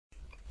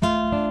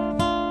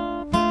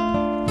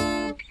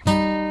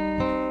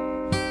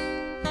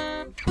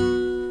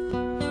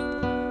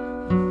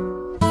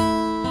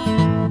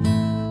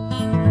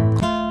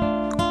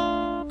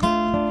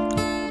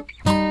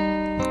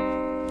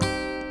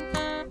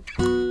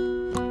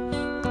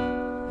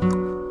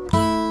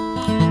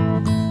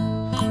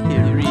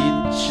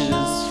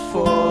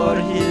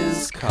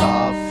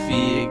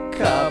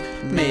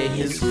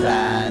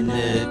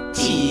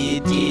vanity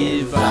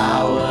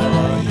devour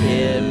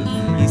him.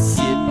 He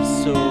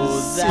sips so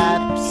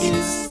that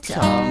his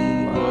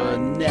tongue were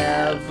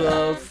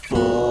never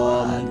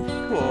formed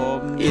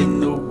in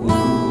the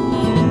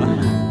womb.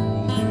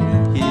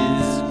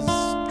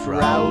 His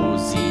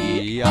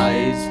drowsy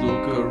eyes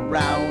look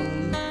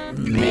around,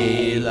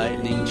 may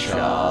lightning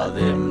char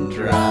them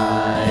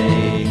dry.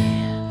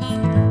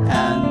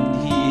 And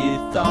he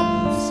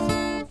thumbs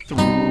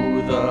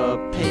through the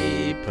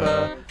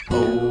paper,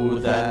 oh,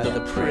 that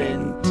the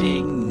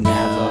printing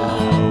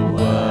never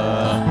were.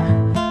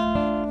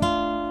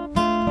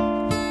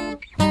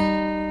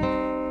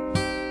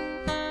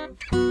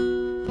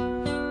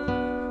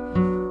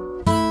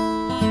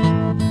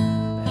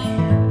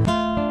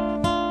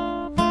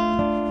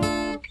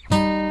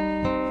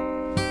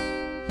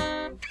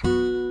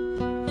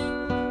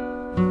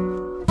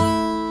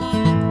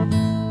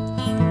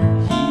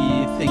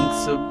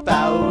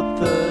 About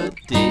the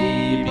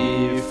day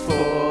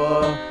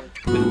before,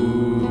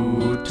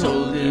 who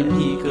told him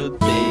he could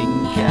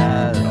think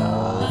at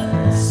all.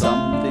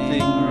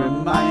 Something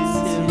reminds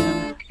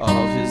him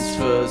of his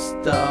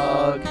first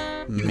dog,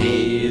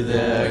 may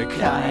their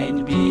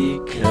kind be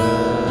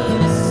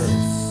cursed.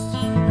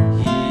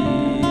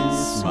 He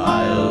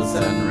smiles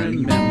and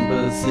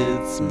remembers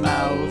its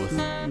mouth,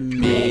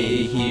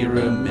 may he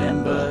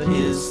remember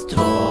his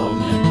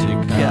torment to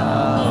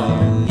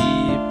come.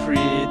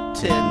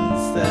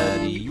 Pretends that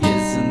he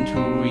isn't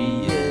who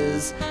he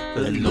is.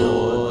 The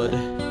Lord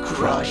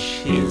crush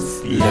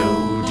his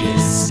low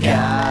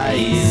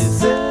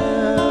disguise.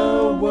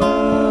 There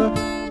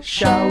were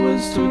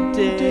showers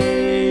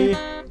today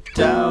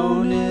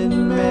down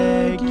in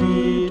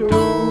Megiddo,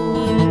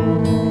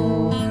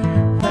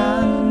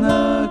 and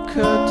the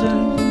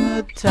curtain in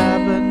the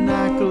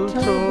tabernacle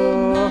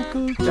tore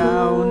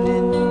down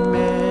in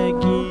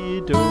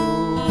Megiddo.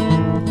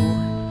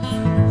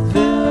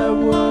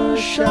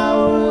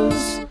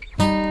 Showers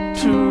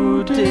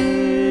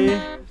today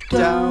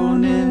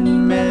down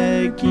in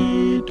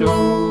Megiddo.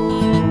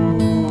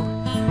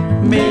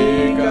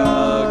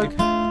 Magog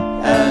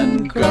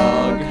and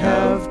Gog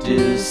have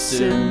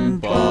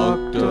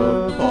disembarked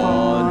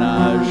upon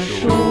our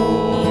shores.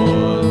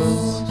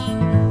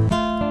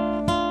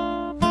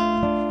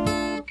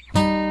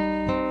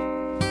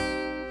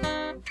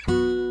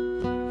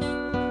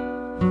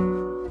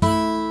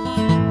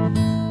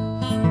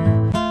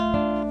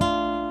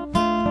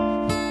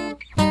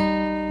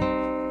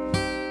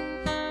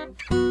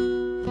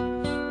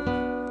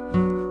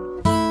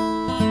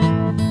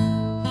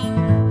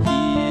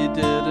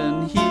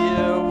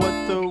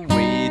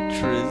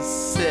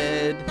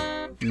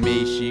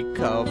 May she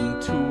come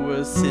to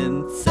us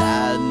and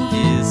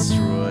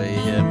destroy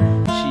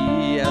him.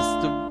 She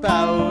asked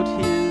about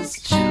his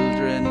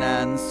children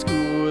and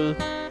school.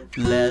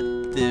 Let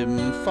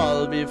them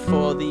fall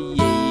before the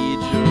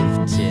age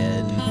of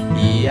 10.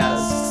 He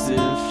asks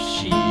if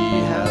she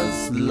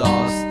has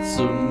lost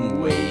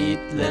some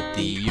weight. Let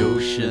the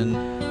ocean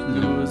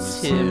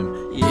lose him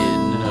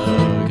in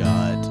her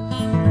gut.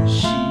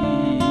 She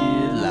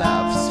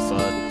laughs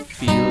but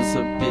feels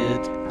a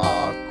bit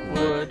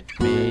awkward.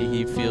 May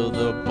he feel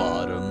the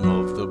bottom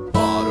of the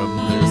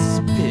bottomless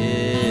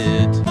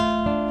pit.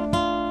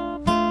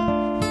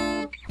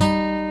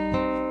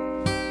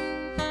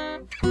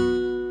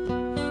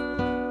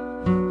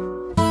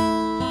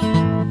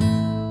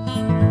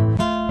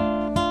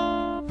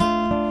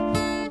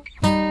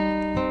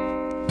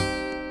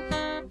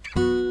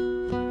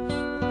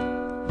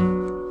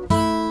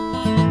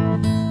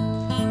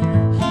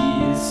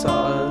 He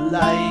saw a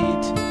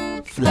light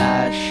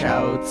flash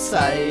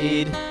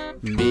outside.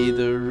 May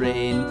the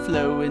rain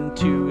flow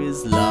into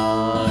his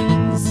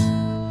lungs.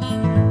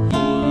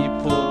 He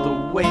pulled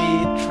the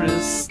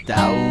waitress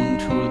down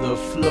to the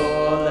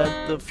floor.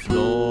 Let the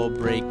floor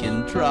break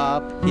and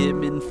drop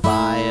him in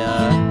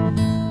fire.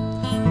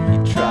 He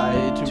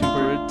tried to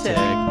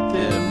protect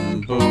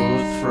them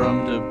both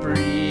from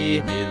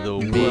debris. May the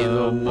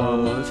worm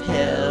of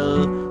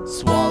hell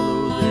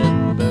swallow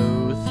them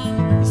both.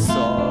 He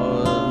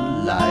saw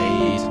a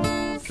light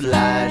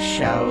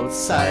flash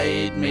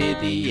outside. May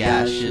the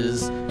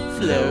ashes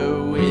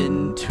flow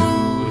into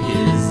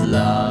his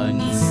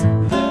lungs.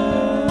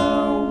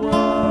 There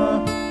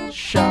were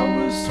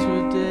showers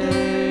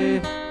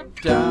today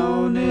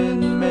down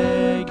in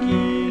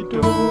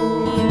Megiddo,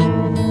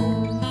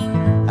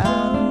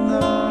 and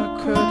the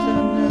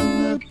curtain in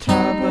the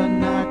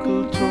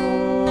tabernacle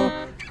tore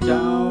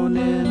down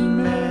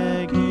in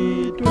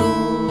Megiddo.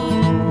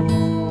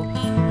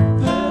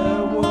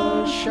 There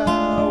were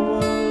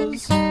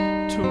showers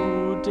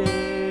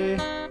today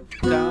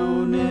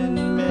down in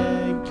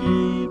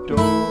Megiddo.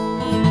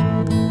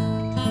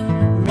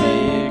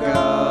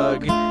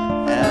 Magog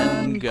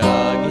and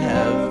Gog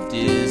have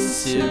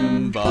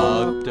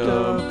disembarked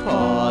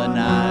upon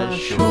our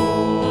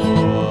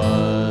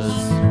shores.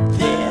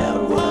 There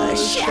were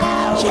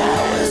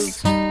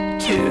showers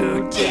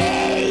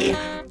today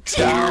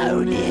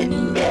down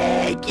in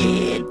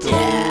Megiddo,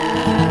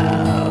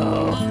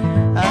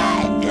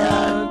 and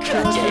the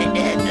curtain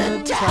in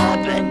the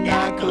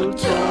tabernacle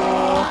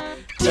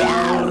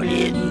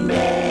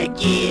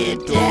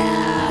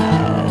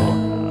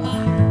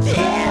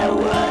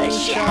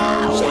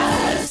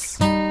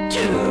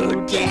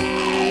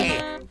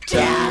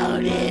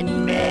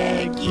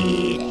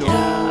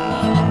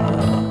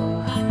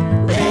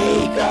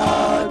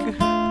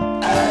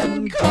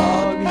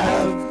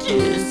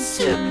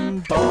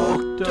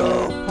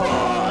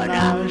upon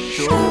a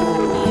shore.